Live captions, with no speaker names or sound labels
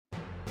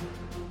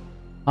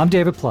I'm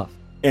David Plouffe.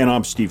 And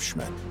I'm Steve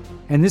Schmidt.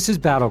 And this is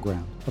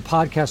Battleground, a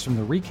podcast from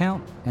The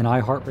Recount and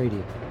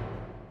iHeartRadio.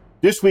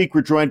 This week,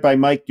 we're joined by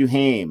Mike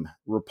DuHaime,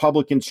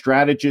 Republican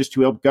strategist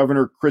who helped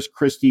Governor Chris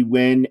Christie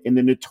win in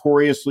the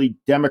notoriously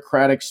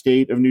Democratic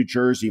state of New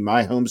Jersey,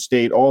 my home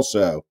state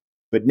also.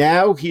 But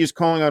now he is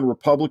calling on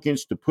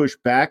Republicans to push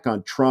back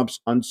on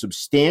Trump's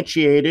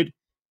unsubstantiated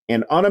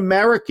and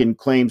un-American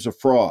claims of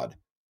fraud.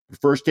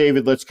 But first,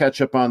 David, let's catch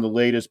up on the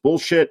latest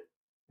bullshit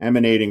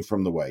emanating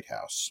from the White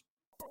House.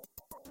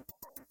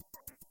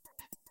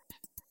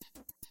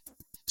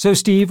 So,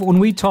 Steve, when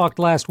we talked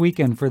last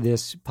weekend for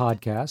this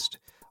podcast,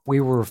 we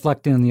were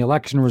reflecting on the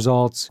election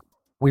results.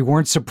 We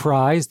weren't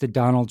surprised that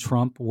Donald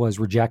Trump was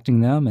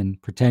rejecting them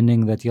and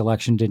pretending that the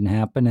election didn't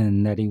happen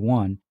and that he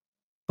won.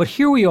 But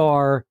here we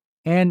are,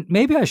 and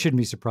maybe I shouldn't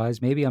be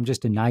surprised. Maybe I'm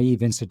just a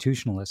naive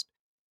institutionalist.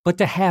 But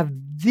to have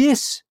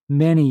this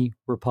many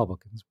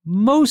Republicans,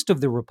 most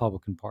of the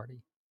Republican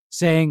Party,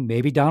 saying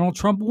maybe Donald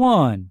Trump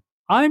won,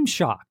 I'm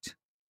shocked.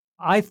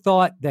 I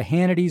thought the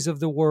Hannitys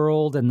of the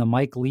world and the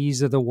Mike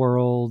Lees of the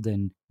world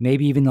and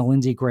maybe even the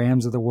Lindsey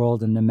Grahams of the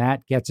world and the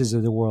Matt Getzes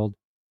of the world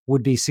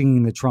would be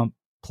singing the Trump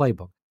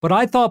playbook. But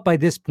I thought by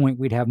this point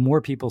we'd have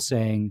more people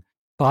saying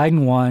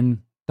Biden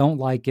won, don't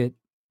like it,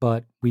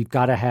 but we've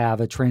got to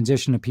have a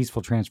transition, a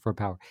peaceful transfer of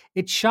power.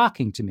 It's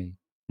shocking to me.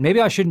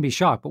 Maybe I shouldn't be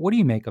shocked, but what do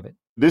you make of it?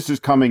 This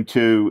is coming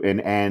to an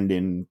end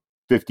in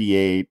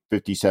 58,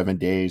 57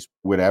 days,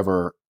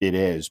 whatever it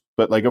is.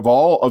 But like of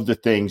all of the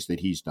things that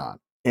he's done,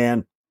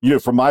 and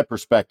from my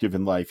perspective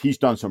in life, he's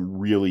done some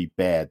really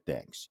bad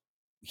things.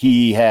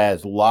 He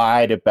has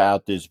lied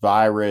about this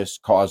virus,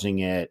 causing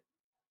it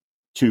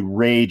to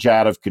rage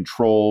out of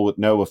control with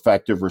no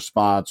effective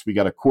response. We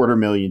got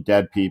 250,000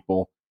 dead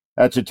people.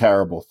 That's a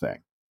terrible thing.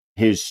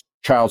 His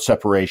child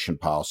separation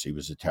policy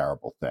was a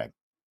terrible thing.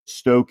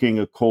 Stoking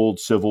a cold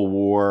civil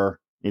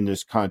war in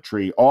this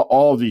country,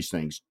 all of these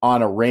things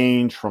on a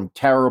range from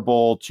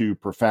terrible to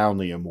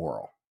profoundly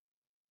immoral.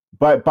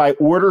 But by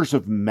orders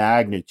of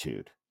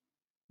magnitude,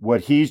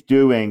 what he's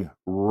doing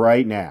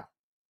right now,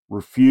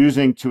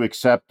 refusing to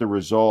accept the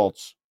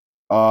results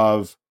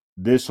of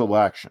this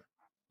election,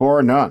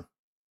 bar none,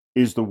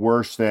 is the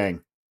worst thing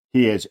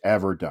he has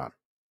ever done.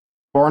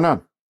 Bar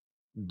none.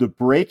 The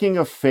breaking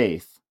of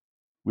faith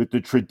with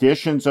the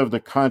traditions of the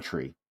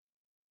country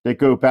that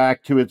go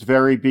back to its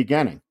very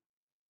beginning.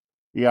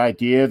 The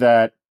idea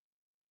that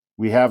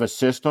we have a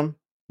system,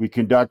 we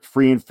conduct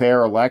free and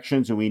fair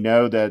elections, and we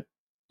know that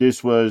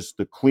this was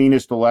the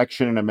cleanest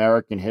election in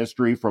American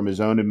history from his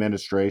own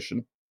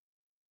administration.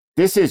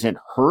 This isn't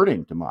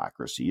hurting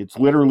democracy. It's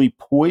literally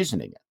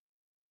poisoning it.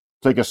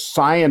 It's like a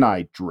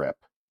cyanide drip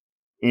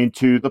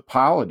into the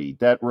polity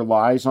that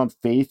relies on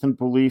faith and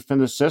belief in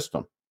the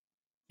system.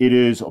 It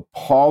is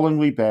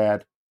appallingly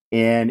bad,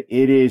 and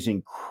it is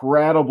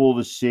incredible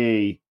to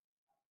see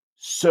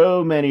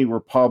so many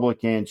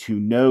Republicans who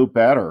know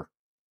better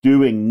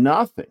doing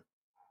nothing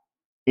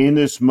in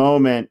this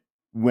moment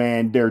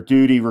when their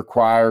duty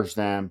requires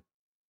them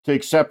to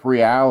accept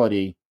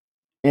reality,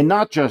 and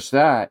not just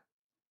that,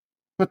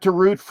 but to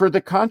root for the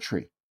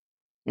country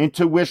and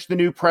to wish the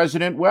new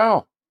president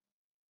well.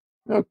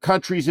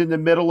 Country's in the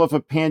middle of a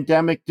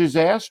pandemic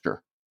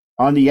disaster,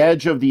 on the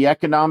edge of the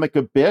economic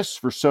abyss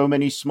for so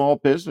many small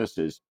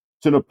businesses.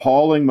 It's an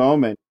appalling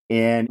moment,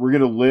 and we're going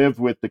to live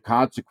with the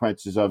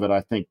consequences of it, I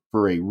think,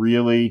 for a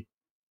really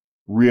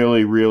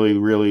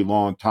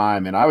long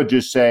time. And I would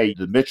just say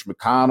the Mitch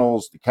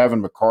McConnells, the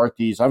Kevin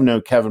McCarthys, I've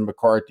known Kevin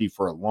McCarthy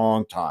for a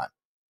long time.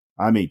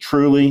 I mean,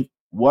 truly,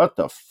 what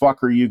the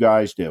fuck are you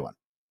guys doing?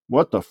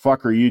 What the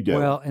fuck are you doing?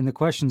 Well, and the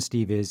question,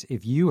 Steve, is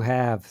if you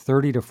have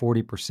 30 to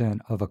 40%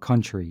 of a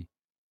country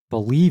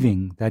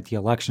believing that the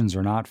elections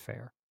are not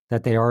fair,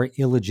 that they are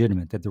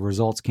illegitimate, that the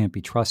results can't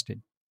be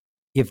trusted,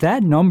 if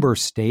that number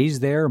stays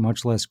there,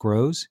 much less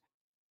grows,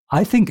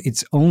 I think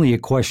it's only a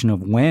question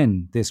of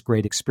when this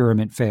great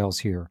experiment fails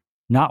here,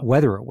 not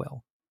whether it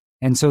will.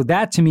 And so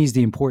that to me is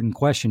the important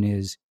question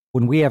is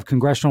when we have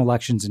congressional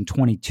elections in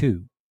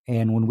 22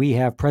 and when we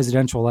have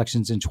presidential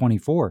elections in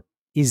 24,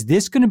 is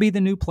this going to be the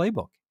new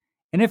playbook?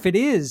 And if it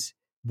is,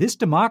 this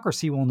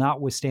democracy will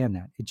not withstand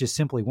that. It just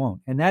simply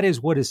won't. And that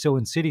is what is so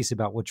insidious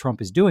about what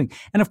Trump is doing.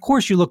 And of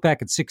course, you look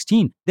back at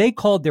 16, they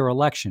called their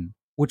election,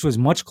 which was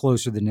much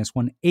closer than this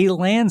one, a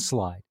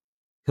landslide.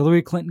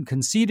 Hillary Clinton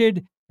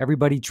conceded.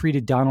 Everybody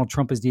treated Donald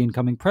Trump as the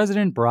incoming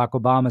president. Barack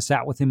Obama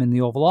sat with him in the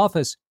Oval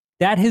Office.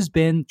 That has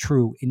been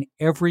true in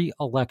every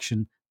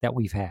election that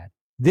we've had.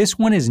 This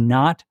one is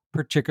not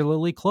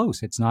particularly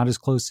close. It's not as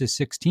close as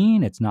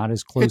 16. It's not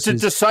as close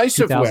as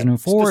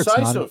 2004. It's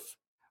decisive.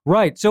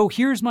 Right. So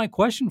here's my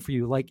question for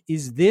you.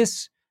 Is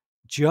this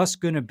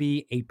just going to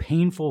be a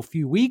painful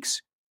few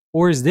weeks?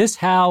 Or is this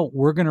how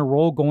we're going to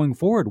roll going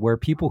forward, where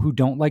people who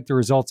don't like the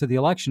results of the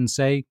election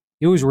say,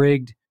 it was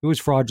rigged, it was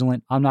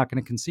fraudulent, I'm not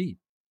going to concede?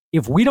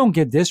 If we don't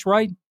get this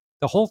right,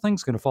 the whole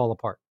thing's going to fall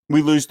apart.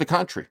 We lose the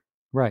country.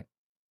 Right.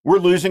 We're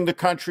losing the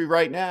country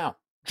right now.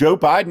 Joe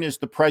Biden is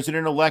the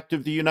president-elect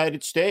of the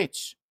United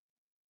States.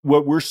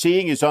 What we're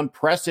seeing is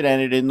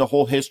unprecedented in the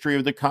whole history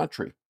of the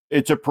country.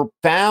 It's a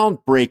profound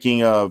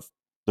breaking of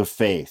the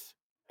faith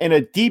and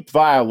a deep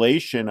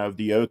violation of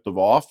the oath of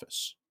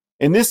office.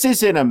 And this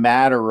isn't a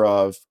matter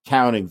of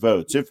counting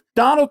votes. If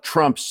Donald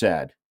Trump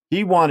said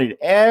he wanted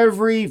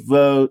every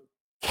vote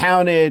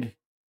counted,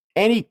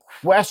 any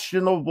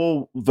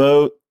questionable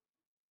vote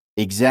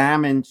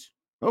examined,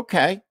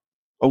 okay,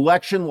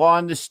 election law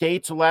in the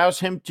states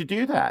allows him to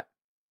do that.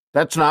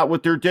 That's not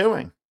what they're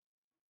doing.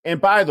 And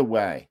by the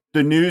way,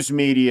 the news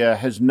media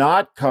has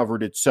not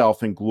covered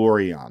itself in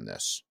glory on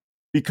this,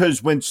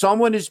 because when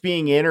someone is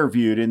being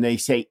interviewed and they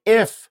say,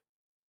 if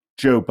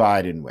Joe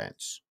Biden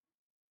wins,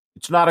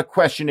 it's not a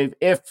question of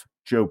if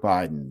Joe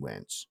Biden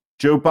wins.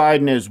 Joe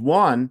Biden has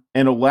won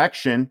an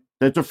election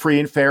that's a free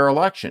and fair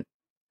election.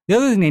 The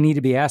other thing they need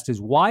to be asked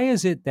is, why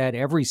is it that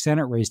every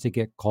Senate race that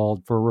gets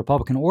called for a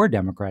Republican or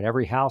Democrat,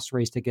 every House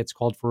race that gets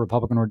called for a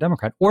Republican or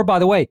Democrat, or by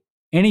the way,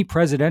 any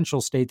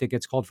presidential state that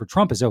gets called for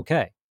Trump is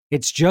okay?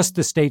 It's just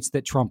the states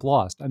that Trump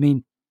lost. I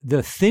mean,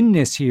 the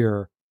thinness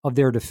here of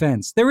their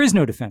defense, there is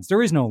no defense.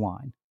 There is no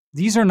line.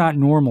 These are not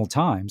normal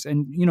times.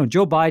 And,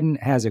 Joe Biden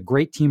has a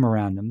great team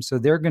around him, so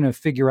they're going to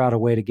figure out a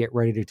way to get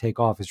ready to take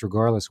office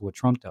regardless of what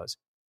Trump does.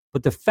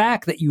 But the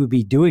fact that you would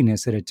be doing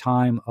this at a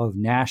time of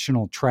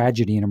national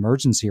tragedy and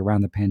emergency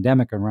around the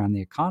pandemic and around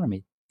the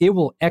economy, it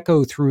will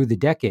echo through the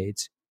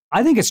decades.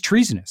 I think it's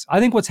treasonous. I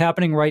think what's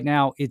happening right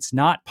now, it's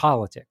not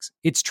politics.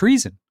 It's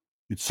treason.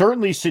 It's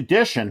certainly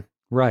sedition.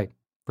 Right,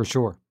 for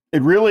sure.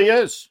 It really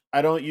is.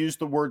 I don't use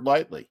the word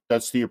lightly.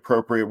 That's the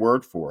appropriate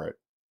word for it.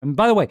 And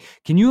by the way,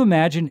 can you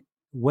imagine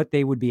what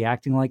they would be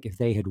acting like if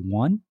they had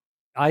won?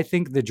 I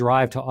think the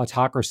drive to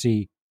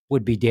autocracy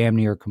would be damn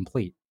near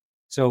complete.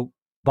 So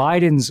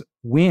Biden's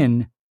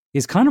win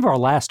is kind of our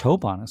last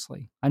hope,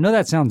 honestly. I know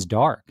that sounds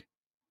dark,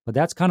 but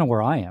that's kind of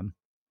where I am.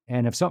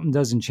 And if something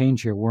doesn't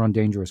change here, we're on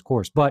dangerous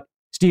course. But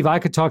Steve, I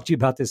could talk to you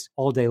about this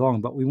all day long,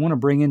 but we want to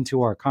bring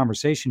into our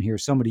conversation here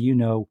somebody you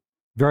know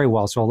very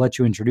well, so I'll let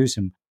you introduce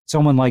him.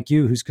 Someone like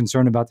you who's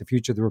concerned about the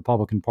future of the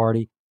Republican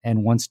Party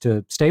and wants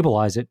to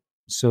stabilize it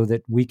so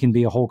that we can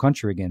be a whole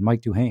country again.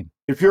 Mike DuHaime.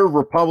 If you're a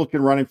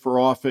Republican running for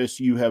office,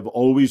 you have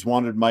always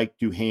wanted Mike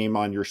DuHaime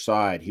on your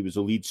side. He was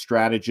a lead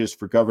strategist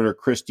for Governor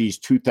Christie's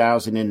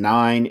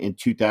 2009 and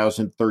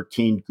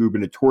 2013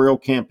 gubernatorial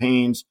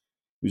campaigns.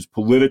 He was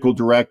political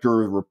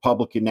director of the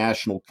Republican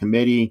National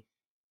Committee.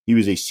 He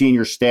was a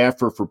senior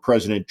staffer for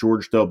President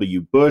George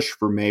W. Bush,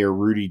 for Mayor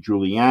Rudy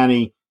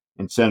Giuliani,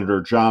 and Senator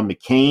John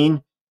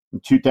McCain. In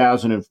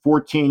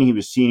 2014, he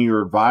was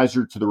senior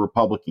advisor to the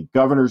Republican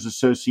Governors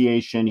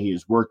Association. He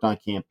has worked on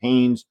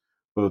campaigns,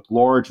 both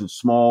large and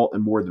small,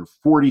 in more than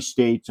 40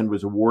 states, and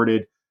was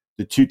awarded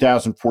the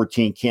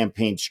 2014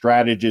 Campaign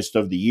Strategist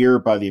of the Year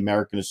by the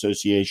American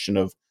Association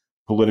of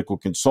Political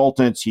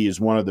Consultants. He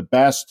is one of the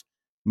best.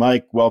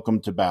 Mike,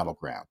 welcome to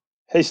Battleground.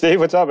 Hey,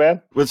 Steve, what's up,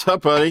 man? What's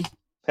up, buddy?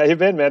 How you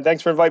been, man?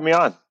 Thanks for inviting me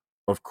on.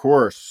 Of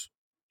course.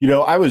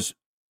 I was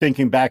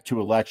thinking back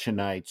to election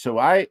night. So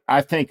I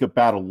think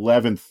about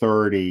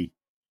 11:30,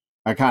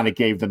 I kind of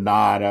gave the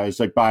nod. I was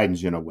like,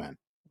 Biden's going to win.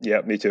 Yeah,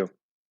 me too.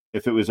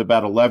 If it was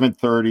about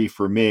 11:30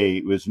 for me,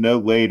 it was no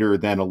later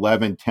than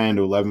 11:10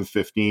 to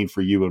 11:15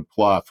 for you and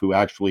Pluff, who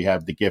actually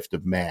have the gift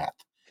of math.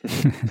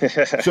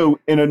 So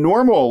in a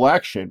normal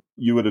election,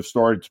 you would have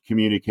started to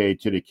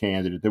communicate to the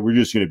candidate that we're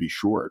just going to be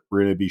short.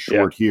 We're going to be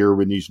short here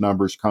when these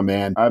numbers come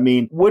in. I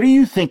mean, what do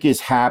you think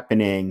is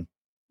happening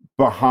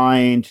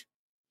behind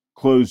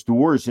closed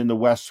doors in the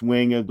West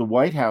Wing of the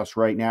White House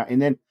right now?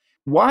 And then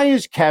why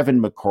is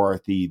Kevin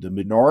McCarthy, the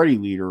minority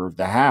leader of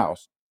the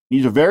House,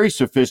 he's a very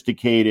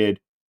sophisticated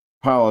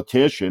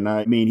politician.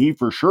 I mean, he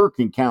for sure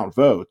can count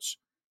votes.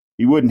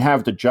 He wouldn't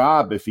have the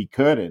job if he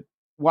couldn't.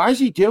 Why is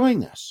he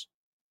doing this?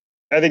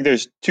 I think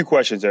there's two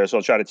questions there, so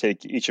I'll try to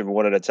take each of them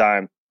one at a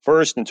time.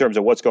 First, in terms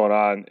of what's going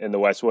on in the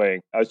West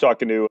Wing, I was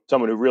talking to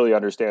someone who really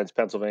understands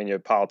Pennsylvania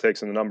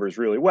politics and the numbers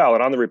really well.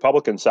 And on the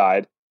Republican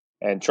side,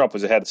 and Trump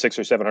was ahead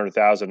 600,000 or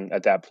 700,000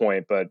 at that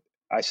point. But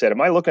I said,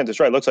 am I looking at this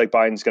right? It looks like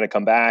Biden's going to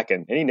come back.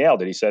 And he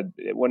nailed it. He said,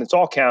 when it's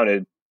all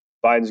counted,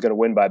 Biden's going to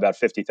win by about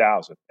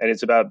 50,000. And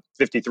it's about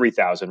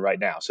 53,000 right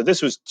now. So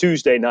this was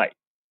Tuesday night.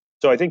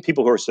 So I think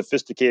people who are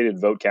sophisticated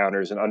vote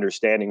counters and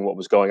understanding what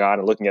was going on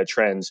and looking at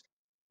trends,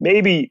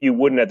 maybe you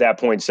wouldn't at that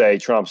point say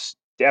Trump's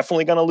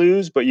definitely going to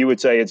lose, but you would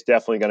say it's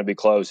definitely going to be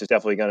close. It's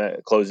definitely going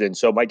to close in.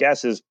 So my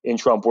guess is in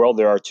Trump world,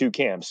 there are two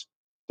camps.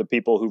 The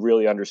people who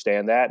really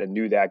understand that and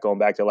knew that going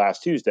back to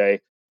last Tuesday.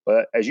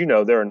 But as you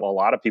know, there are a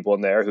lot of people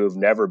in there who have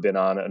never been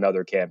on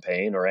another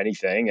campaign or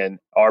anything and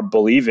are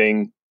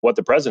believing what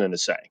the president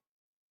is saying.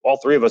 All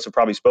three of us have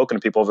probably spoken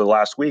to people over the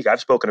last week. I've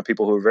spoken to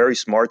people who are very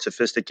smart,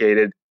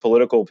 sophisticated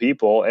political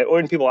people, or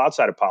even people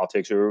outside of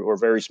politics who are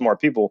very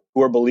smart people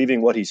who are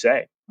believing what he's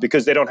saying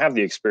because they don't have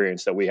the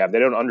experience that we have. They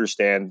don't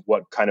understand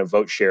what kind of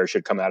vote share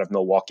should come out of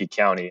Milwaukee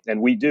County,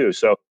 and we do.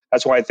 So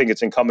that's why I think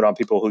it's incumbent on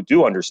people who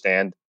do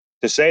understand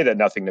to say that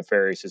nothing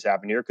nefarious has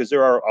happened here, because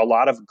there are a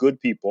lot of good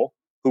people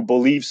who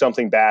believe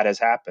something bad has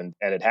happened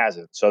and it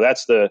hasn't. So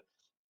that's the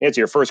answer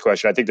to your first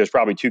question. I think there's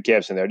probably two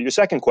camps in there. To your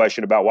second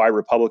question about why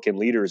Republican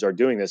leaders are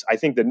doing this, I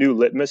think the new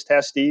litmus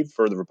test, Steve,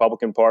 for the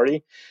Republican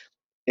Party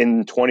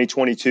in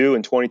 2022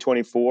 and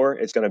 2024,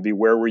 it's going to be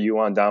where were you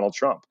on Donald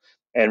Trump?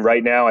 And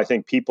right now, I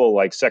think people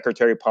like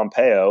Secretary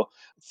Pompeo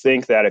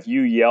think that if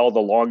you yell the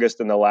longest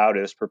and the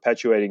loudest,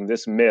 perpetuating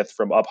this myth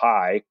from up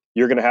high,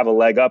 you're going to have a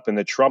leg up in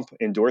the Trump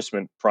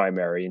endorsement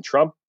primary. And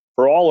Trump,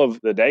 for all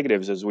of the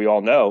negatives, as we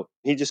all know,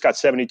 he just got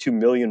 72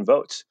 million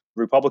votes.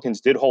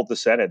 Republicans did hold the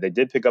Senate. They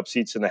did pick up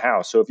seats in the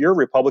House. So if you're a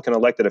Republican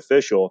elected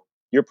official,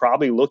 you're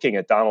probably looking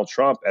at Donald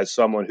Trump as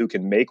someone who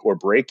can make or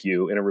break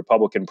you in a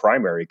Republican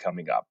primary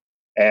coming up.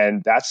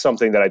 And that's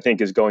something that I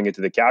think is going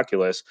into the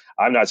calculus.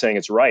 I'm not saying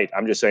it's right.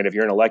 I'm just saying if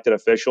you're an elected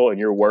official and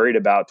you're worried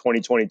about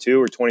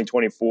 2022 or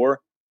 2024,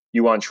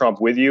 you want Trump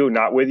with you,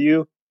 not with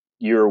you,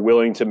 you're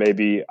willing to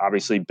maybe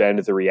obviously bend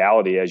the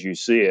reality as you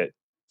see it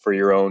for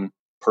your own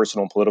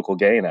personal political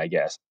gain, I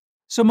guess.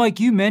 So, Mike,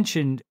 you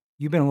mentioned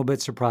you've been a little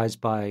bit surprised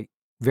by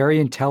very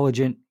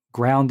intelligent,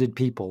 grounded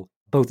people,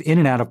 both in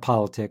and out of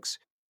politics,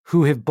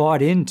 who have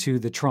bought into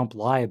the Trump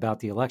lie about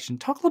the election.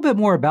 Talk a little bit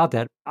more about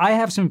that. I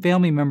have some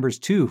family members,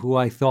 too, who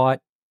I thought,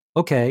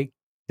 okay,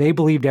 they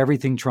believed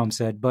everything Trump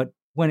said. But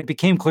when it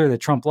became clear that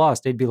Trump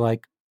lost, they'd be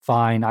like,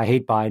 fine, I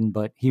hate Biden,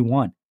 but he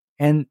won.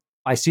 And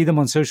I see them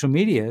on social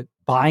media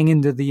buying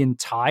into the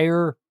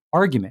entire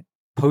argument,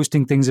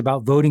 posting things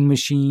about voting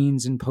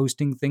machines and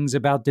posting things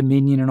about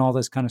Dominion and all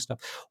this kind of stuff.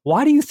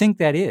 Why do you think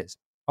that is?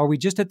 Are we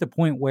just at the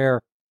point where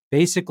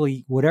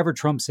basically whatever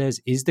Trump says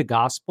is the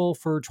gospel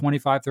for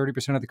 25,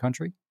 30% of the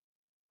country?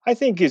 I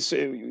think it's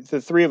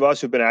the three of us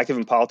who've been active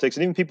in politics,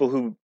 and even people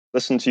who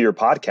listen to your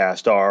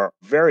podcast are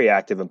very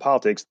active in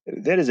politics.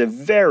 That is a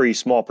very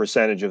small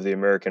percentage of the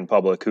American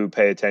public who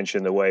pay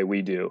attention the way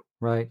we do.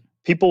 Right.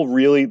 People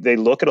really, they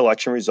look at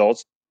election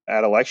results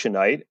at election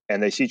night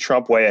and they see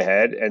Trump way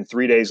ahead, and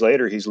 3 days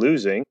later he's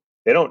losing.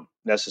 They don't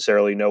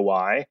necessarily know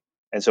why.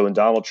 And so when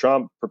Donald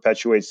Trump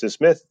perpetuates this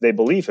myth, they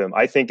believe him.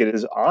 I think it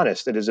is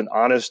honest. It is an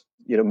honest,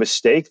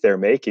 mistake they're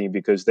making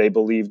because they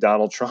believe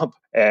Donald Trump,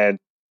 and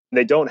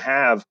they don't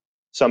have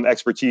some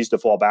expertise to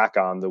fall back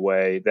on the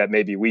way that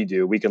maybe we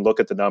do. We can look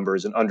at the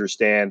numbers and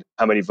understand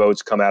how many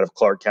votes come out of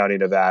Clark County,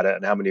 Nevada,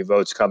 and how many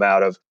votes come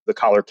out of the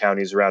collar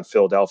counties around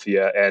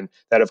Philadelphia. And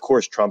that, of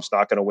course, Trump's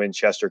not going to win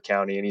Chester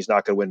County and he's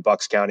not going to win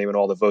Bucks County when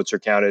all the votes are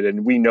counted.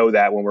 And we know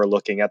that when we're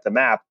looking at the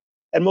map.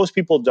 And most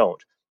people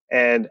don't.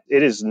 And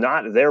it is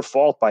not their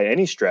fault by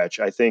any stretch.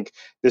 I think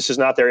this is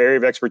not their area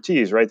of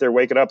expertise, right? They're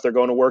waking up, they're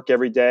going to work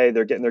every day,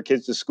 they're getting their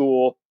kids to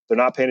school, they're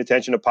not paying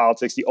attention to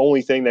politics. The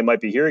only thing they might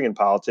be hearing in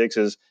politics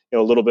is,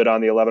 a little bit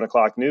on the 11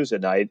 o'clock news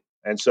at night.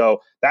 And so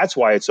that's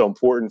why it's so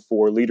important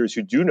for leaders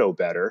who do know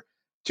better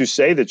to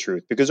say the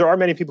truth, because there are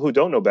many people who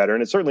don't know better,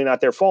 and it's certainly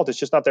not their fault. It's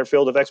just not their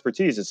field of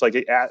expertise. It's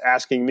like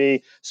asking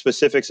me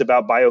specifics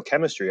about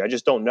biochemistry. I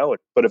just don't know it.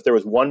 But if there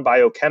was one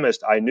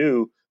biochemist I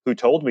knew who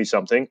told me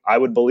something, I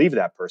would believe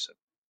that person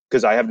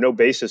because I have no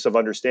basis of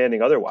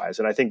understanding otherwise.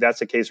 And I think that's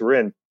the case we're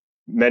in.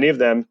 Many of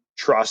them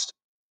trust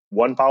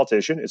one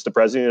politician. It's the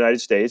president of the United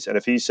States. And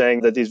if he's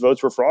saying that these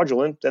votes were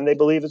fraudulent, then they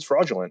believe it's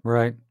fraudulent.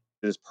 Right.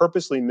 It is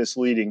purposely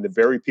misleading the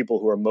very people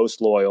who are most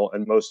loyal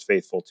and most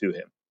faithful to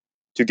him.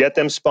 To get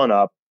them spun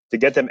up, to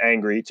get them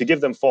angry, to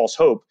give them false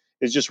hope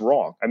is just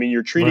wrong. I mean,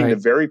 you're treating the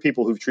very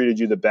people who've treated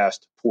you the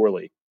best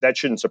poorly. That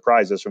shouldn't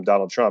surprise us from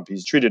Donald Trump.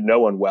 He's treated no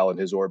one well in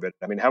his orbit.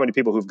 I mean, how many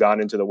people who've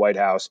gone into the White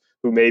House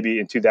who maybe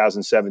in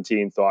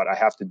 2017 thought, I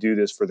have to do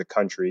this for the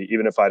country.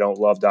 Even if I don't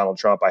love Donald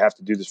Trump, I have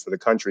to do this for the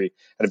country,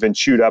 and have been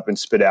chewed up and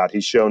spit out.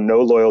 He's shown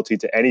no loyalty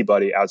to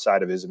anybody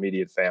outside of his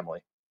immediate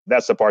family.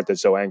 That's the part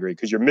that's so angry,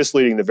 because you're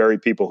misleading the very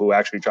people who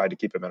actually tried to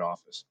keep him in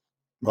office.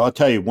 Well, I'll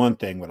tell you one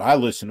thing. When I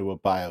listen to a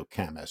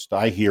biochemist,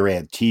 I hear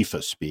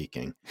Antifa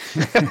speaking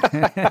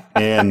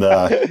and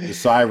the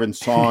siren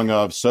song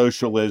of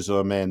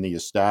socialism and the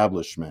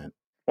establishment.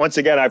 Once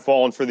again, I've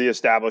fallen for the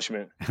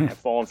establishment. I've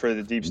fallen for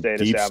the deep state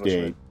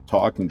establishment. Deep state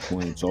talking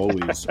points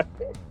always.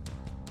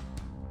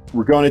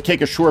 We're going to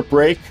take a short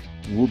break.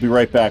 We'll be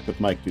right back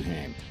with Mike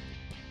DuHaime.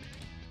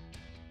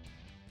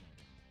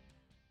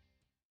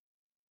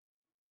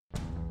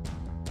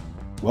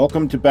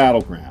 Welcome to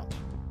Battleground.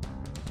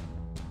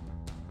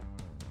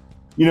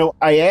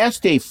 I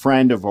asked a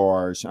friend of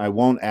ours, I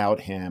won't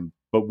out him,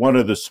 but one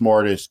of the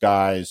smartest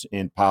guys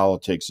in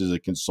politics is a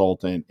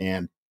consultant.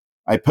 And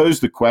I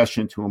posed the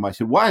question to him. I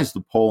said, why is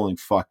the polling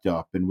fucked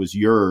up? And was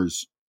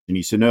yours? And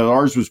he said, no,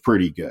 ours was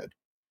pretty good.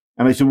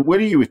 And I said, what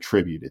do you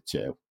attribute it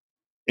to?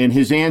 And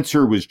his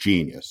answer was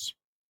genius.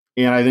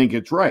 And I think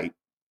it's right.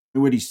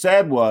 And what he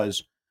said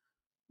was,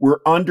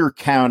 we're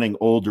undercounting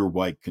older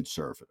white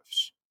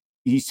conservatives.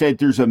 He said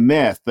there's a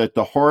myth that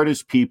the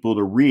hardest people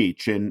to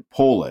reach in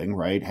polling,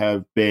 right,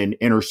 have been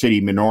inner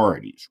city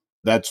minorities.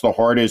 That's the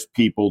hardest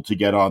people to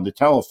get on the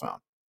telephone.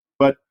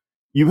 But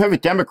you have a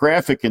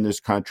demographic in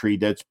this country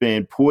that's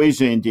been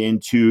poisoned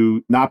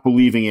into not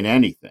believing in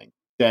anything,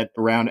 that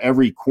around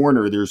every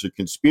corner there's a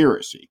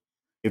conspiracy.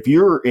 If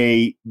you're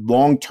a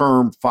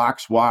long-term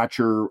Fox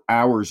watcher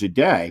hours a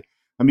day,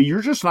 I mean,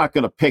 you're just not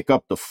going to pick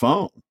up the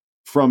phone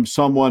from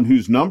someone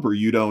whose number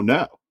you don't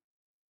know.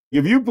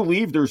 If you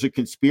believe there's a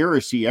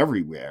conspiracy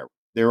everywhere,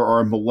 there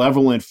are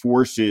malevolent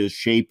forces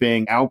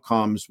shaping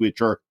outcomes which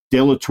are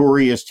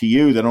deleterious to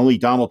you that only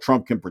Donald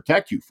Trump can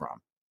protect you from,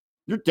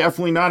 you're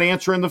definitely not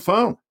answering the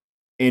phone.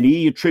 And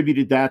he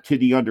attributed that to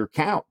the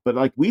undercount. But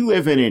like, we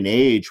live in an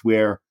age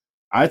where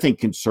I think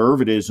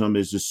conservatism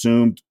is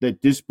assumed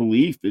that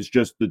disbelief is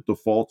just the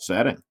default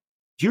setting.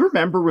 Do you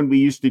remember when we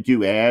used to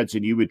do ads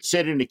and you would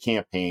sit in a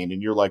campaign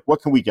and you're like,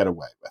 what can we get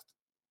away with?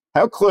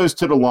 How close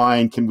to the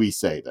line can we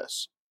say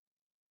this?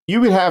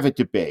 You would have a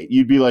debate.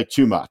 You'd be like,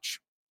 too much.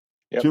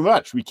 Yep. Too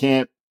much. We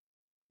can't,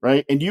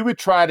 right? And you would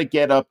try to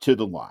get up to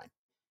the line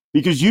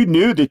because you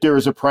knew that there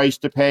was a price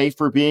to pay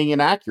for being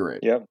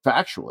inaccurate,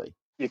 factually.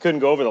 You couldn't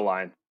go over the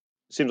line.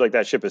 Seems like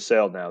that ship has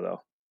sailed now,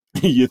 though.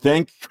 You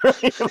think?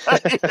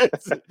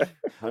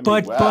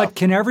 But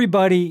can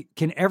everybody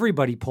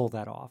pull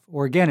that off?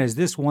 Or again, is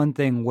this one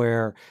thing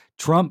where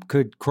Trump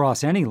could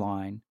cross any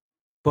line,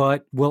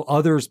 but will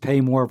others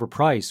pay more of a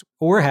price?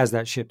 Or has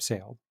that ship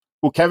sailed?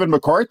 Well, Kevin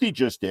McCarthy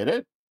just did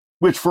it,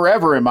 which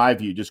forever, in my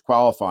view,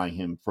 disqualifying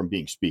him from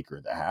being Speaker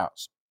of the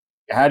House.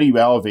 How do you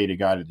elevate a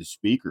guy to the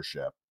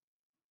speakership,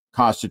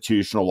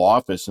 constitutional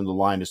office, in the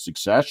line of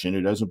succession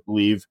who doesn't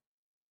believe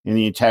in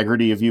the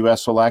integrity of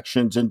U.S.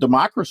 elections and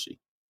democracy?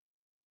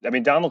 I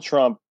mean, Donald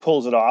Trump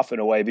pulls it off in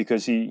a way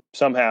because he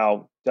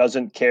somehow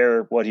doesn't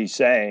care what he's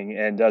saying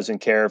and doesn't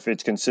care if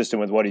it's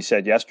consistent with what he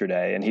said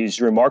yesterday. And he's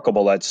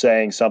remarkable at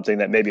saying something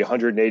that may be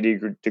 180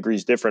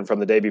 degrees different from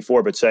the day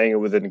before, but saying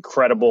it with an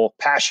incredible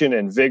passion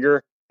and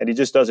vigor. And he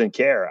just doesn't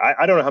care.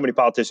 I don't know how many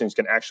politicians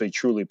can actually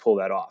truly pull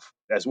that off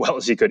as well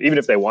as he could, even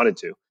if they wanted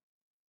to.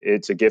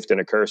 It's a gift and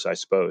a curse, I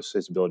suppose,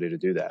 his ability to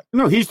do that.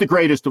 No, he's the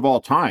greatest of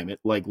all time at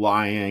like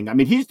lying. I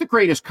mean, he's the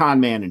greatest con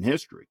man in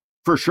history.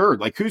 For sure.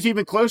 Like, who's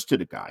even close to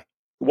the guy?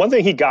 One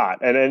thing he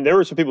got, and there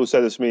were some people who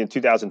said this to me in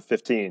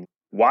 2015,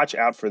 watch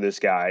out for this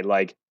guy.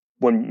 Like,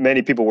 when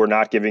many people were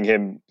not giving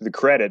him the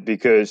credit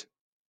because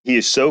he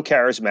is so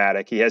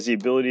charismatic. He has the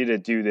ability to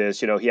do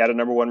this. You know, he had a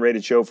 #1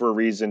 rated show for a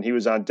reason. He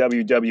was on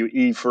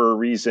WWE for a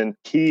reason.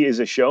 He is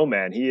a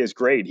showman. He is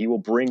great. He will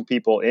bring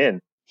people in.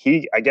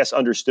 He, I guess,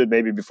 understood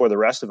maybe before the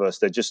rest of us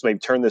that just maybe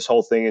turn this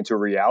whole thing into a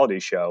reality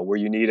show where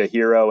you need a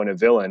hero and a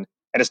villain.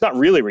 And it's not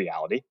really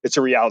reality. It's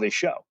a reality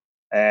show.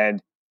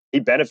 And he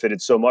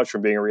benefited so much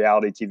from being a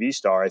reality TV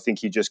star. I think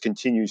he just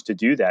continues to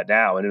do that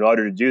now. And in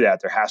order to do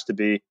that, there has to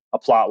be a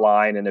plot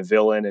line and a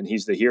villain, and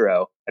he's the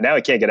hero. And now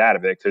he can't get out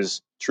of it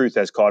because truth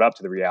has caught up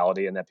to the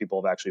reality and that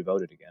people have actually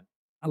voted again.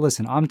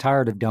 Listen, I'm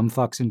tired of dumb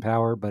fucks in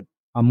power, but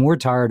I'm more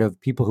tired of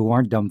people who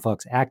aren't dumb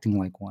fucks acting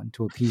like one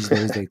to appease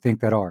those they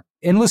think that are.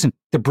 And listen,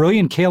 the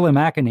brilliant Kayla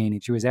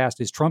McEnany, she was asked,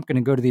 is Trump going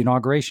to go to the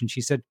inauguration?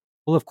 She said,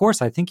 well, of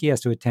course, I think he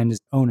has to attend his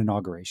own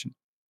inauguration.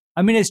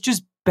 I mean, it's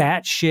just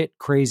batshit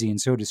crazy and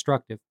so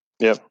destructive.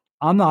 Yep.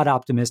 I'm not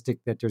optimistic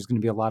that there's going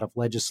to be a lot of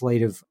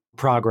legislative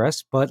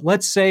progress, but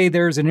let's say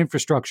there's an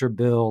infrastructure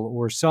bill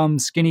or some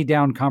skinny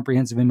down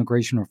comprehensive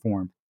immigration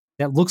reform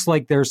that looks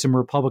like there's some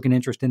Republican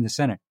interest in the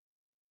Senate.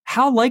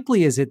 How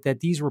likely is it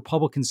that these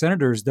Republican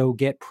senators, though,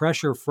 get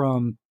pressure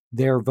from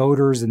their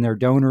voters and their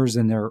donors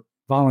and their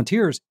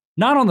volunteers,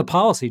 not on the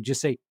policy,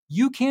 just say,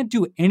 you can't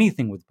do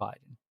anything with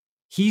Biden.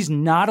 He's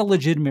not a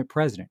legitimate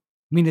president.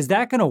 I mean, is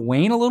that going to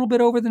wane a little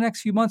bit over the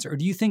next few months, or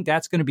do you think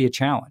that's going to be a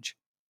challenge?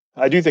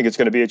 I do think it's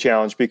going to be a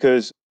challenge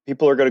because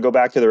people are going to go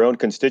back to their own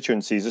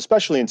constituencies,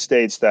 especially in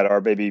states that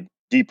are maybe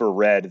deeper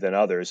red than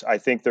others. I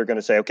think they're going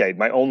to say, okay,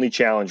 my only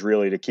challenge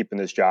really to keeping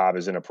this job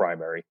is in a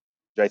primary.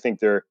 I think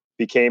there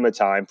became a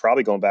time,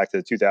 probably going back to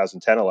the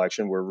 2010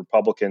 election, where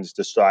Republicans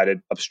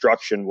decided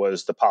obstruction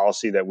was the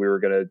policy that we were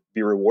going to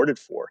be rewarded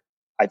for.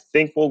 I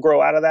think we'll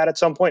grow out of that at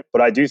some point.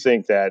 But I do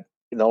think that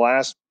in the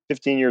last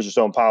 15 years or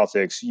so in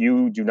politics,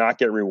 you do not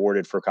get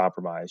rewarded for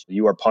compromise.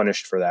 You are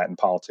punished for that in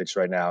politics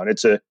right now. And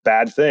it's a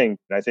bad thing.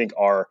 And I think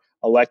our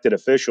elected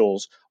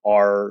officials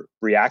are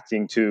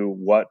reacting to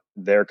what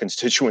their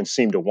constituents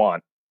seem to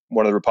want.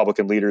 One of the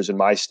Republican leaders in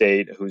my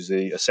state, who's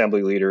the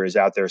assembly leader, is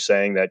out there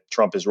saying that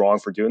Trump is wrong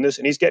for doing this.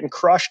 And he's getting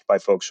crushed by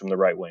folks from the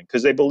right wing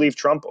because they believe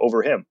Trump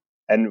over him.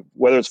 And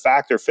whether it's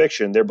fact or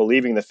fiction, they're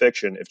believing the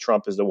fiction if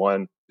Trump is the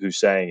one who's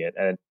saying it.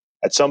 And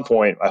at some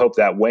point, I hope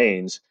that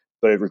wanes.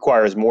 But it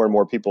requires more and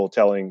more people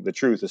telling the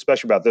truth,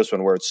 especially about this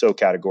one where it's so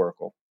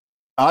categorical.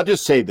 I'll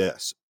just say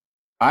this.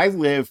 I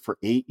lived for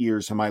 8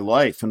 years of my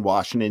life in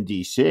Washington,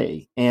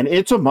 D.C., and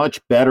it's a much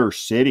better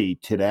city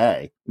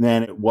today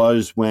than it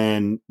was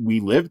when we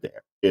lived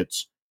there.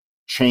 It's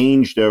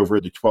changed over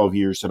the 12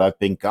 years that I've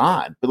been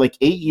gone, but like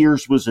 8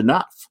 years was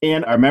enough.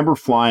 And I remember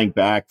flying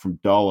back from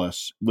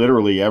Dulles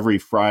literally every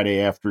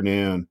Friday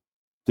afternoon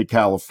to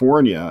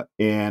California,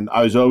 and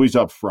I was always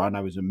up front.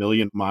 I was a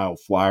 1,000,000-mile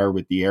flyer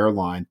with the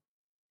airline.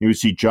 You would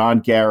see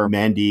John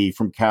Garamendi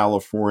from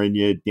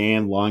California,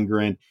 Dan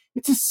Lundgren.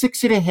 It's a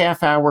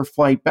 6.5-hour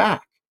flight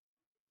back.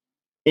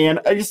 And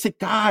I just said,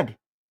 God,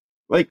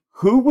 like,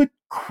 who would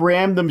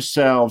cram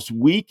themselves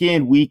week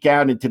in, week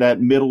out into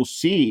that middle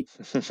seat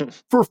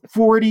for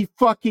 40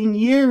 fucking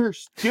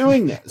years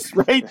doing this,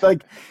 right?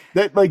 Like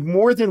that, like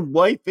more than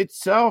life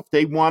itself,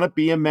 they want to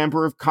be a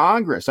member of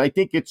Congress. I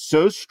think it's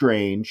so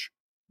strange.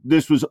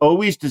 This was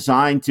always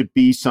designed to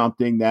be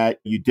something that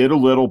you did a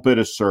little bit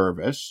of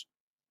service.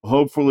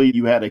 Hopefully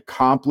you had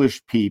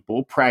accomplished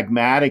people,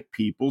 pragmatic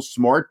people,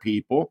 smart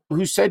people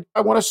who said,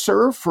 I want to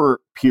serve for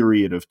a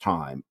period of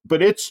time.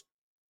 But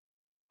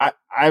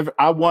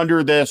I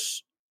wonder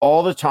this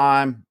all the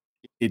time.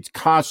 It's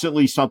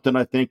constantly something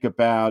I think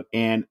about.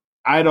 And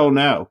I don't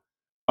know,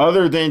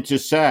 other than to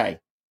say,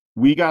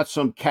 we got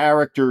some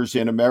characters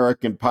in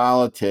American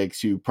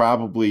politics who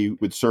probably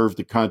would serve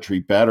the country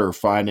better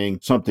finding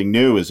something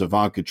new, as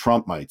Ivanka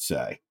Trump might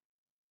say.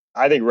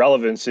 I think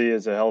relevancy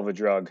is a hell of a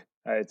drug.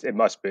 It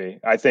must be.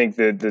 I think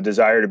the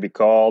desire to be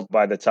called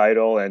by the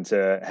title and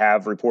to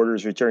have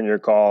reporters return your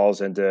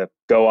calls and to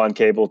go on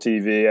cable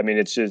TV. I mean,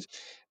 it's just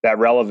that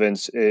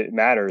relevance, it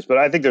matters. But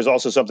I think there's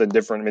also something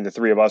different. I mean, the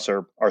three of us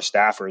are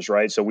staffers,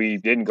 right? So we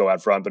didn't go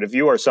out front. But if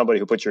you are somebody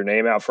who puts your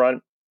name out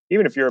front,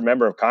 even if you're a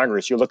member of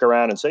Congress, you look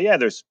around and say, yeah,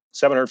 there's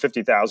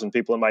 750,000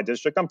 people in my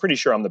district. I'm pretty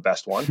sure I'm the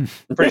best one.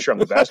 I'm pretty sure I'm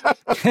the best.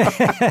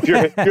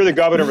 if you're the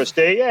governor of a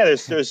state, yeah,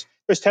 there's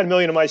 10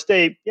 million in my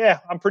state. Yeah,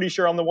 I'm pretty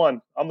sure I'm the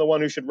one. I'm the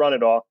one who should run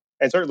it all.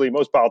 And certainly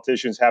most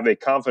politicians have a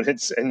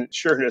confidence and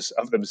sureness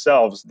of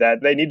themselves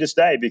that they need to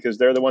stay because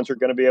they're the ones who are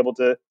going to be able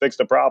to fix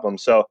the problem.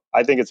 So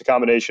I think it's a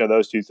combination of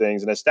those two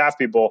things. And as staff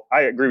people,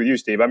 I agree with you,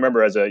 Steve. I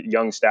remember as a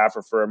young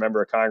staffer for a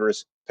member of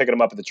Congress, picking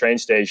him up at the train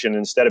station,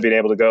 instead of being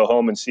able to go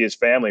home and see his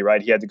family,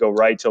 right, he had to go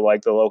right to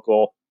like the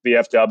local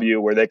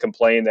VFW where they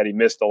complained that he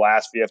missed the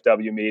last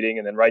VFW meeting,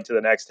 and then right to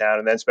the next town,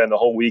 and then spend the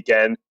whole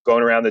weekend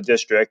going around the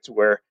district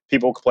where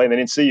people complain they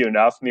didn't see you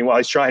enough. Meanwhile,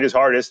 he's trying his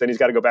hardest, then he's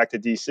got to go back to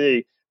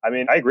DC. I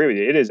mean, I agree with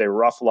you. It is a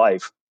rough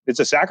life. It's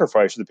a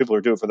sacrifice for the people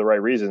who do it for the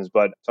right reasons,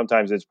 but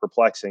sometimes it's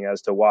perplexing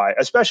as to why,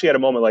 especially at a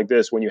moment like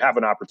this when you have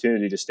an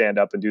opportunity to stand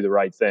up and do the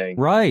right thing.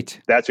 Right.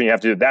 That's when you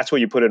have to do. That's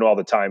what you put in all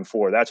the time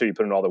for. That's what you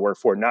put in all the work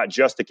for, not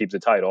just to keep the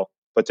title,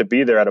 but to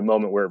be there at a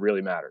moment where it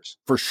really matters.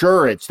 For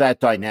sure, it's that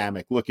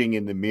dynamic, looking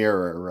in the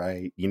mirror,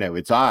 right? You know,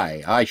 it's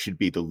I should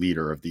be the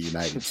leader of the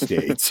United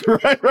States,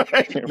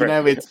 right? You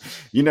know, it's,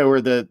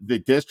 or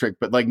the district,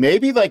 but like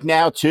maybe like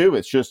now too,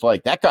 it's just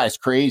like that guy's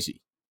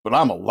crazy, but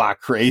I'm a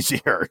lot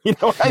crazier.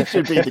 I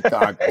should be the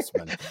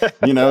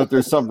congressman.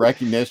 There's some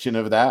recognition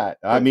of that.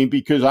 I mean,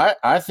 because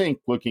I think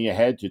looking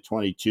ahead to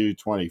 22,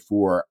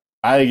 24,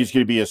 I think it's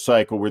going to be a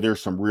cycle where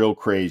there's some real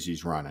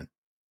crazies running.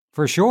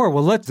 For sure.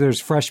 Well,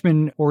 there's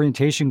freshman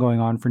orientation going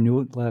on for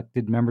new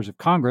elected members of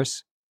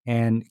Congress,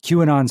 and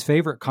QAnon's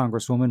favorite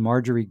congresswoman,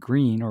 Marjorie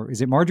Greene, or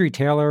is it Marjorie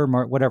Taylor,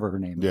 whatever her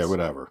name is? Yeah,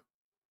 whatever.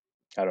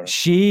 I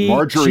don't know.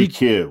 Marjorie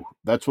Q.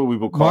 That's what we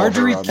will call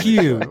Marjorie her.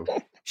 Q.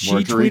 She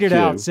Marjorie tweeted Q.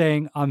 out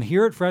saying, I'm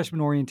here at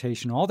freshman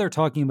orientation. All they're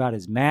talking about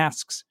is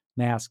masks,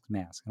 masks,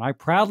 masks. And I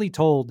proudly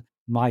told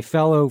my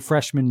fellow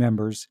freshman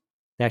members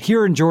that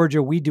here in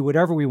Georgia, we do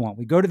whatever we want.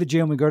 We go to the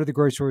gym, we go to the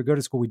grocery store, we go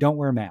to school, we don't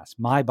wear a mask.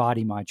 My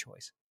body, my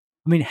choice.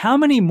 I mean, how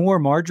many more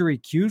Marjorie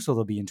Q's will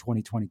there be in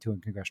 2022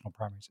 in congressional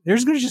primaries?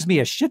 There's going to just be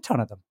a shit ton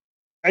of them.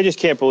 I just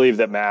can't believe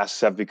that masks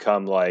have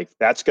become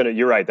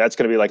you're right, that's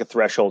going to be like a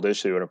threshold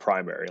issue in a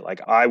primary.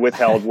 Like, I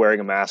withheld wearing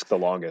a mask the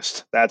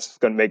longest. That's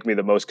going to make me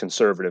the most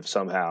conservative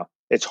somehow.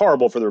 It's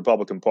horrible for the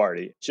Republican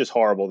Party. It's just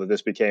horrible that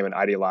this became an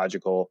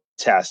ideological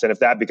test. And if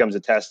that becomes a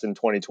test in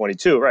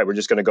 2022, right, we're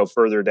just going to go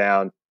further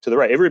down to the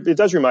right. It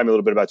does remind me a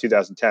little bit about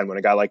 2010 when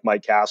a guy like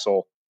Mike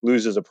Castle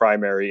loses a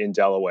primary in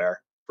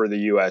Delaware for the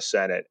U.S.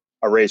 Senate.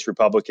 A race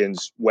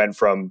Republicans went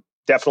from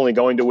definitely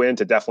going to win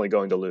to definitely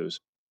going to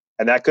lose.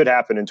 And that could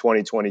happen in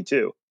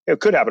 2022. It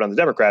could happen on the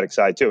Democratic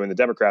side, too. And the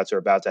Democrats are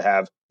about to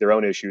have their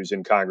own issues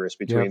in Congress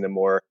between the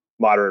more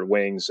moderate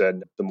wings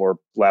and the more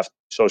left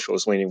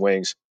socialist-leaning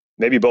wings.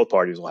 Maybe both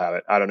parties will have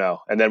it. I don't know.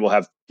 And then we'll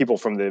have people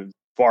from the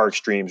far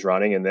extremes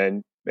running, and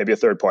then maybe a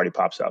third party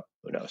pops up.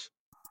 Who knows?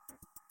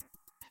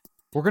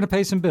 We're going to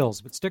pay some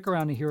bills, but stick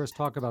around to hear us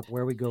talk about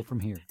where we go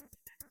from here.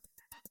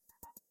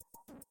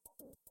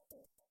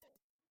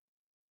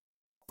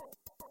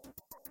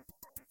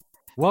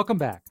 Welcome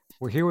back.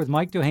 We're here with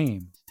Mike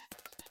DuHaime.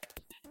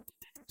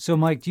 So,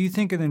 Mike, do you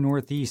think in the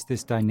Northeast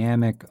this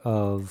dynamic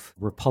of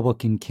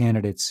Republican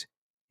candidates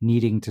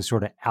needing to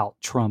sort of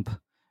out-Trump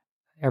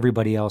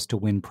everybody else to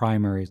win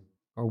primaries,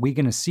 are we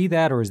going to see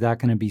that, or is that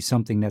going to be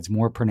something that's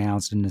more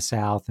pronounced in the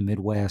South, the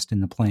Midwest,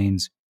 and the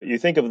Plains? You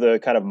think of the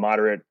kind of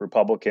moderate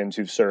Republicans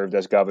who've served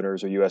as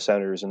governors or U.S.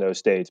 senators in those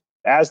states.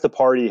 As the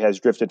party has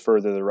drifted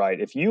further to the right,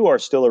 if you are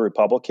still a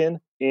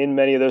Republican in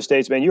many of those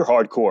states, man, you're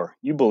hardcore.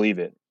 You believe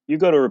it. You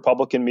go to a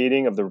Republican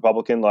meeting of the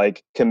Republican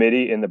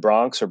committee in the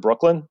Bronx or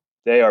Brooklyn,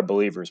 they are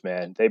believers,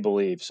 man. They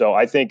believe. So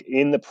I think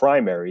in the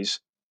primaries,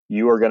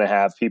 you are going to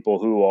have people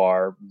who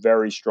are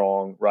very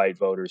strong right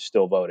voters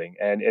still voting.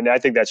 And I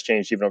think that's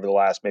changed even over the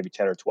last maybe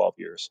 10 or 12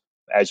 years,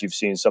 as you've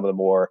seen some of the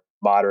more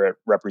moderate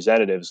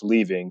representatives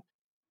leaving.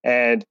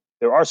 And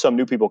there are some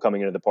new people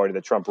coming into the party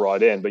that Trump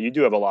brought in, but you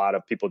do have a lot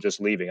of people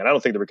just leaving. And I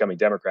don't think they're becoming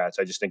Democrats.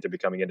 I just think they're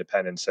becoming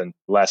independents and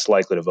less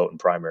likely to vote in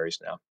primaries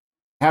now.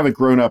 Having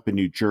grown up in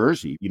New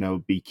Jersey,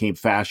 it became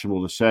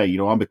fashionable to say,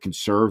 I'm a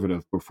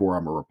conservative before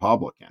I'm a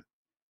Republican.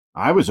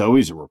 I was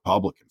always a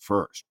Republican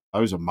first.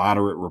 I was a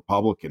moderate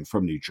Republican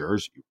from New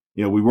Jersey.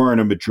 We weren't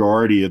a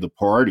majority of the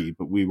party,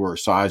 but we were a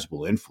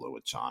sizable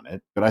influence on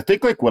it. But I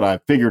think like what I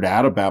figured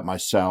out about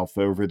myself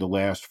over the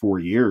last 4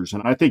 years,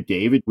 and I think,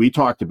 David, we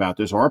talked about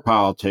this, our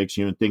politics,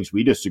 things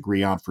we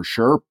disagree on for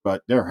sure,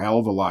 but they're a hell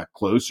of a lot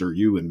closer,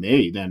 you and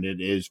me, than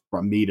it is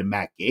from me to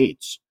Matt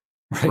Gaetz.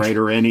 Right.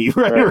 Or any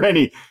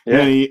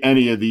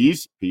of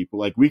these people.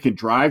 Like, we can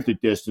drive the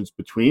distance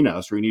between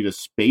us, or we need a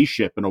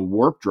spaceship and a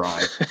warp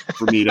drive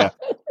for me to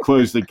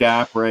close the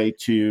gap right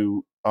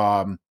to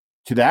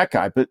that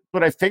guy. But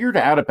what I figured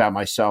out about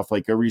myself,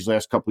 like over these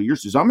last couple of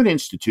years, is I'm an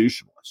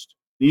institutionalist.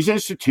 These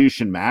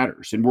institution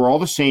matters, and we're all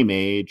the same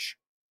age.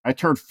 I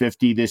turned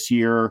 50 this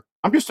year.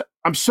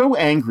 I'm so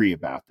angry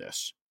about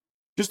this,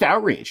 just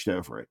outraged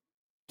over it.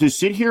 To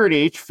sit here at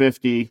age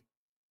 50,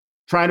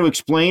 trying to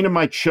explain to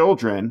my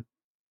children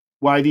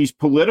why these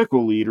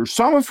political leaders,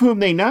 some of whom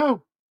they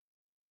know,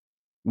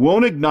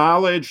 won't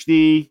acknowledge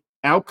the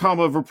outcome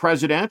of a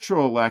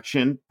presidential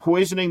election,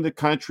 poisoning the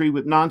country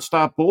with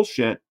nonstop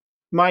bullshit.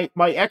 My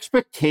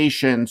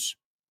expectations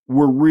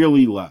were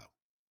really low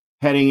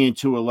heading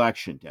into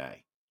election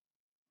day.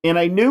 And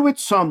I knew at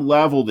some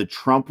level that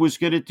Trump was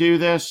going to do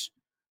this.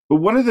 But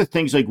one of the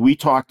things, like, we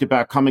talked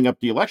about coming up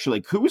the election,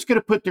 like, who was going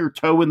to put their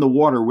toe in the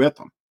water with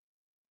them?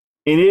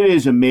 And it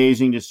is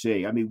amazing to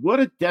see. I mean, what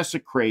a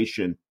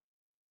desecration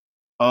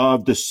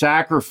of the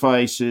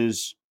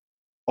sacrifices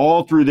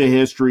all through the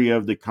history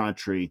of the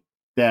country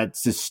that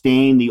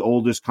sustain the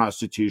oldest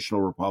constitutional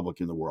republic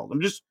in the world.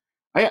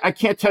 I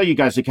can't tell you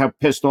guys like how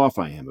pissed off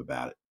I am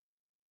about it.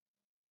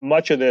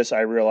 Much of this, I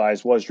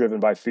realized, was driven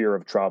by fear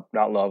of Trump,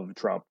 not love of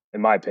Trump,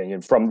 in my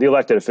opinion, from the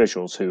elected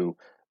officials who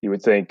you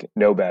would think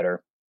know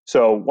better.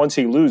 So once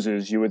he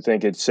loses, you would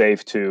think it's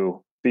safe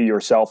to be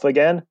yourself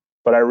again.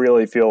 But I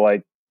really feel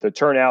like the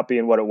turnout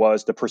being what it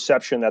was, the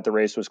perception that the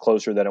race was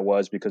closer than it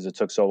was because it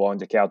took so long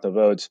to count the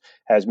votes,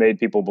 has made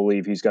people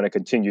believe he's going to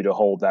continue to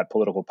hold that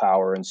political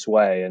power and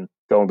sway. And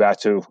going back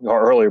to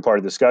our earlier part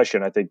of the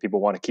discussion, I think people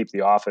want to keep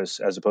the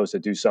office as opposed to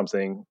do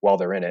something while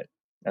they're in it.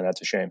 And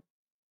that's a shame.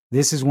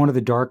 This is one of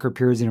the darker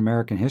periods in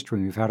American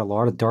history. We've had a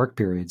lot of dark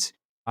periods.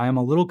 I am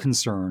a little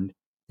concerned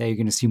that you're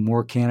going to see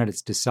more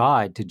candidates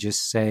decide to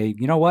just say,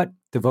 you know what,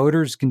 the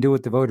voters can do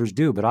what the voters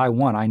do, but I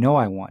won. I know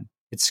I won.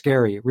 It's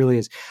scary. It really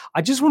is.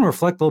 I just want to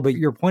reflect a little bit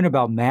your point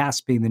about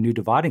masks being the new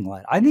dividing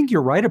line. I think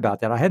you're right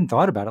about that. I hadn't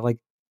thought about it. Like,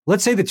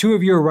 let's say the two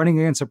of you are running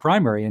against a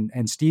primary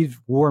and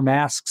Steve wore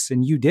masks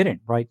and you didn't,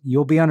 right?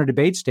 You'll be on a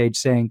debate stage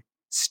saying,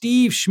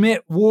 Steve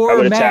Schmidt wore masks.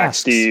 I would attack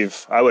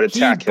Steve. I would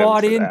attack him. He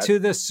bought into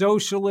the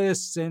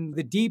socialists and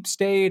the deep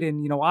state,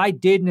 and I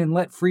didn't, and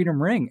let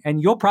freedom ring.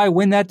 And you'll probably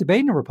win that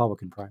debate in a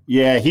Republican primary.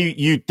 Yeah,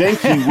 you'd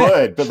think he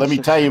would, but let me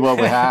tell you what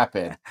would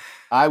happen.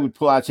 I would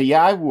pull out and say,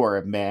 yeah, I wore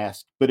a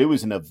mask, but it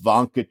was an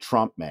Ivanka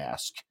Trump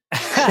mask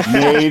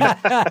made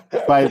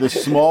by the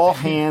small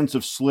hands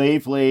of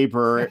slave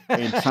labor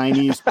and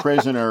Chinese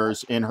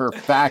prisoners in her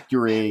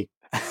factory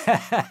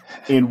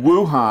in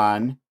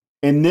Wuhan.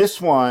 And this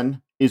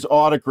one is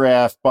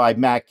autographed by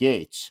Matt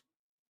Gaetz.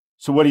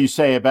 So what do you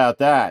say about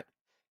that?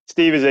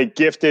 Steve is a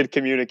gifted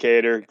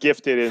communicator,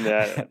 gifted in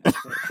that.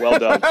 Well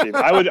done, Steve.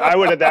 I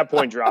would at that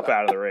point drop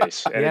out of the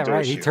race. And yeah,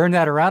 right. He turned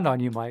that around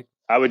on you, Mike.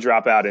 I would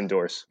drop out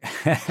indoors.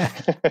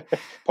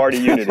 Party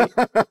unity.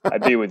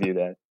 I'd be with you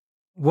then.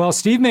 Well,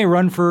 Steve may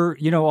run for,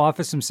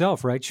 office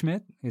himself, right,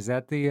 Schmidt? Is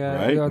that the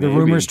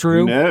rumors true?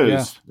 Who knows?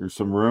 Yeah. There's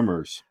some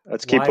rumors.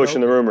 Let's keep pushing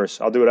the rumors.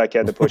 I'll do what I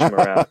can to push them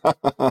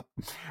around.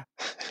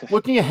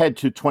 Looking ahead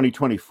to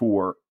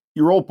 2024,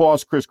 your old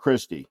boss, Chris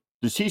Christie,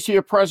 does he see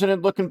a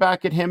president looking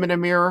back at him in a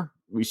mirror?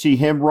 We see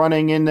him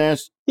running in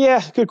this?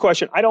 Yeah, good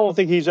question. I don't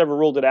think he's ever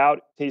ruled it out.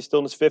 He's still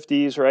in his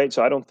 50s, right?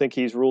 So I don't think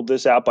he's ruled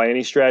this out by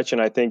any stretch.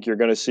 And I think you're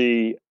going to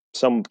see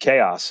some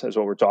chaos is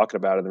what we're talking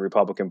about in the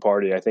Republican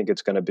Party. I think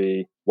it's going to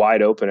be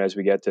wide open as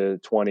we get to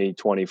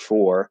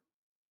 2024.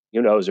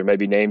 Who knows? There may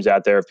be names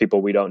out there of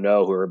people we don't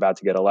know who are about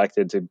to get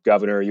elected to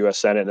governor or U.S.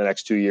 Senate in the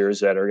next 2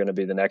 years that are going to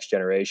be the next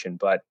generation.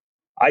 But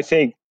I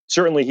think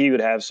certainly he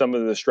would have some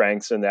of the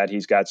strengths in that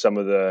he's got some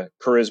of the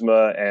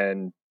charisma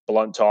and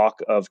blunt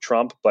talk of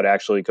Trump, but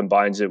actually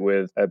combines it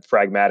with a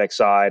pragmatic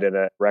side and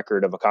a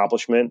record of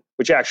accomplishment,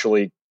 which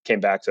actually came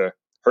back to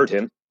hurt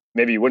him.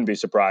 Maybe you wouldn't be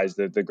surprised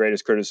that the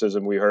greatest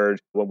criticism we heard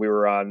when we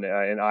were on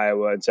in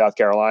Iowa and South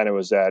Carolina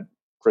was that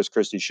Chris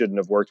Christie shouldn't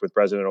have worked with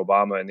President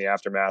Obama in the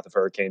aftermath of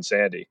Hurricane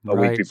Sandy a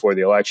week before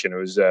the election. It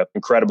was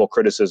incredible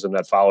criticism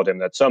that followed him,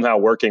 that somehow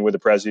working with the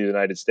President of the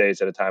United States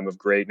at a time of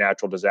great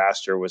natural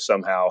disaster was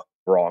somehow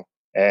wrong.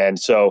 And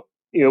so,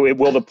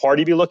 will the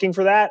party be looking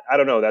for that? I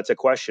don't know. That's a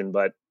question.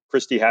 But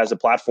Christie has a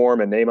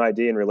platform and name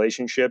ID and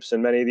relationships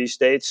in many of these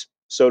states.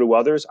 So do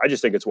others. I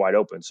just think it's wide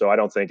open. So I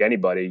don't think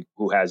anybody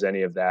who has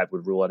any of that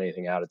would rule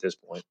anything out at this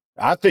point.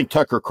 I think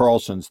Tucker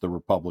Carlson's the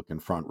Republican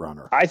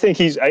frontrunner. I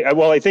think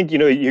I think,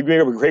 you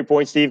made up a great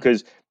point, Steve,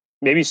 because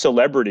maybe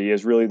celebrity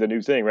is really the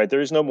new thing, right?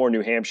 There is no more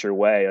New Hampshire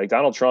way. Like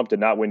Donald Trump did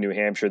not win New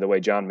Hampshire the way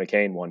John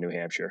McCain won New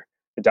Hampshire.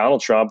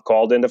 Donald Trump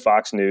called into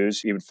Fox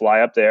News. He would fly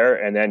up there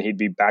and then he'd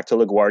be back to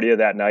LaGuardia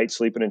that night,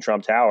 sleeping in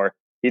Trump Tower.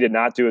 He did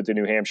not do it the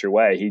New Hampshire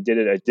way. He did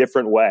it a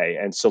different way.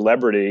 And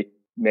celebrity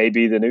may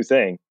be the new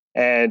thing.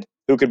 And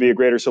who could be a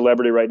greater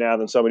celebrity right now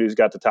than somebody who's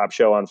got the top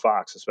show on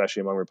Fox,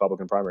 especially among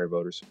Republican primary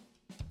voters?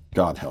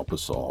 God help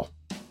us all.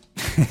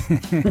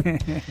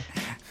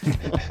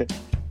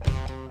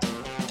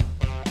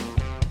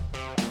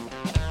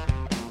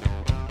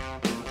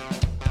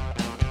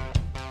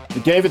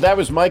 David, that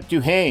was Mike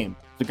DuHaime,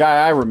 the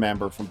guy I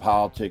remember from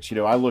politics. You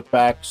know, I look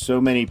back, so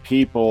many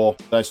people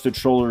that I stood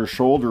shoulder to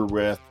shoulder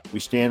with. We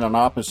stand on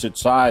opposite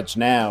sides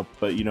now,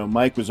 but, you know,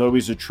 Mike was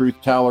always a truth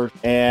teller.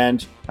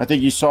 And I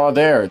think you saw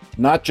there,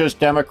 not just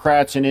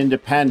Democrats and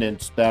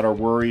independents that are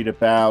worried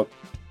about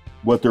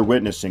what they're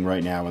witnessing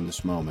right now in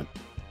this moment.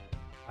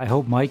 I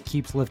hope Mike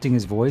keeps lifting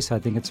his voice. I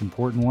think it's an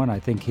important one. I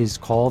think his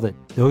call that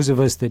those of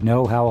us that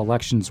know how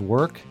elections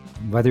work,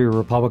 whether you're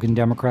Republican,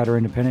 Democrat, or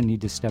independent,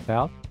 need to step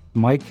out.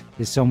 Mike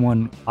is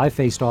someone I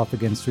faced off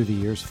against through the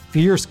years,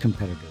 fierce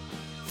competitor,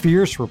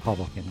 fierce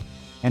Republican.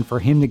 And for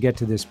him to get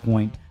to this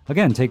point,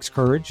 again, takes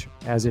courage,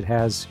 as it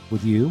has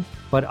with you.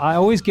 But I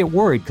always get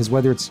worried because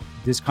whether it's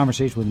this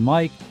conversation with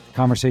Mike, the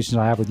conversations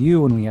I have with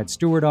you when we had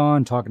Stewart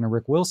on, talking to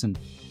Rick Wilson,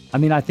 I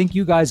mean, I think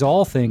you guys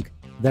all think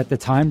that the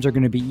times are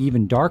going to be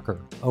even darker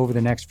over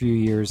the next few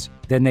years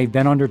than they've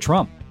been under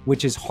Trump,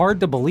 which is hard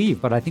to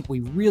believe. But I think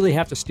we really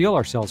have to steel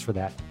ourselves for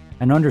that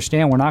and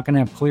understand we're not going to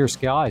have clear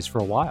skies for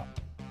a while.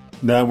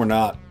 No, we're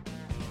not.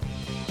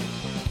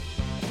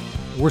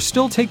 We're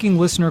still taking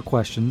listener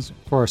questions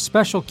for our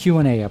special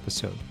Q&A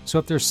episode. So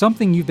if there's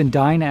something you've been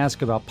dying to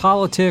ask about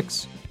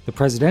politics, the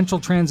presidential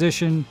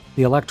transition,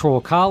 the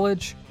Electoral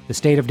College, the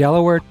state of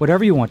Delaware,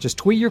 whatever you want, just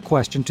tweet your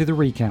question to The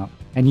Recount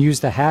and use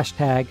the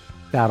hashtag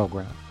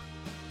Battleground.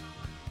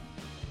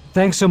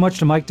 Thanks so much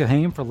to Mike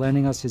DuHaime for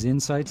lending us his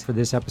insights for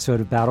this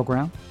episode of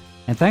Battleground.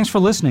 And thanks for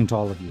listening to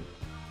all of you.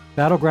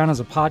 Battleground is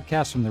a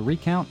podcast from The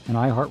Recount and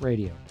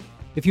iHeartRadio.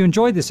 If you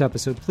enjoyed this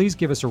episode, please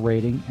give us a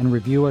rating and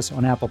review us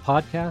on Apple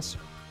Podcasts,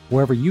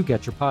 wherever you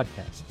get your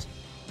podcasts.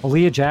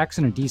 Aaliyah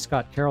Jackson and D.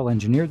 Scott Carroll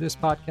engineered this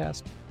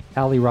podcast.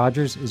 Allie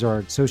Rogers is our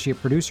associate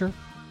producer,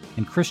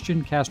 and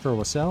Christian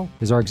Castro-Lascelles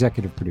is our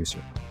executive producer.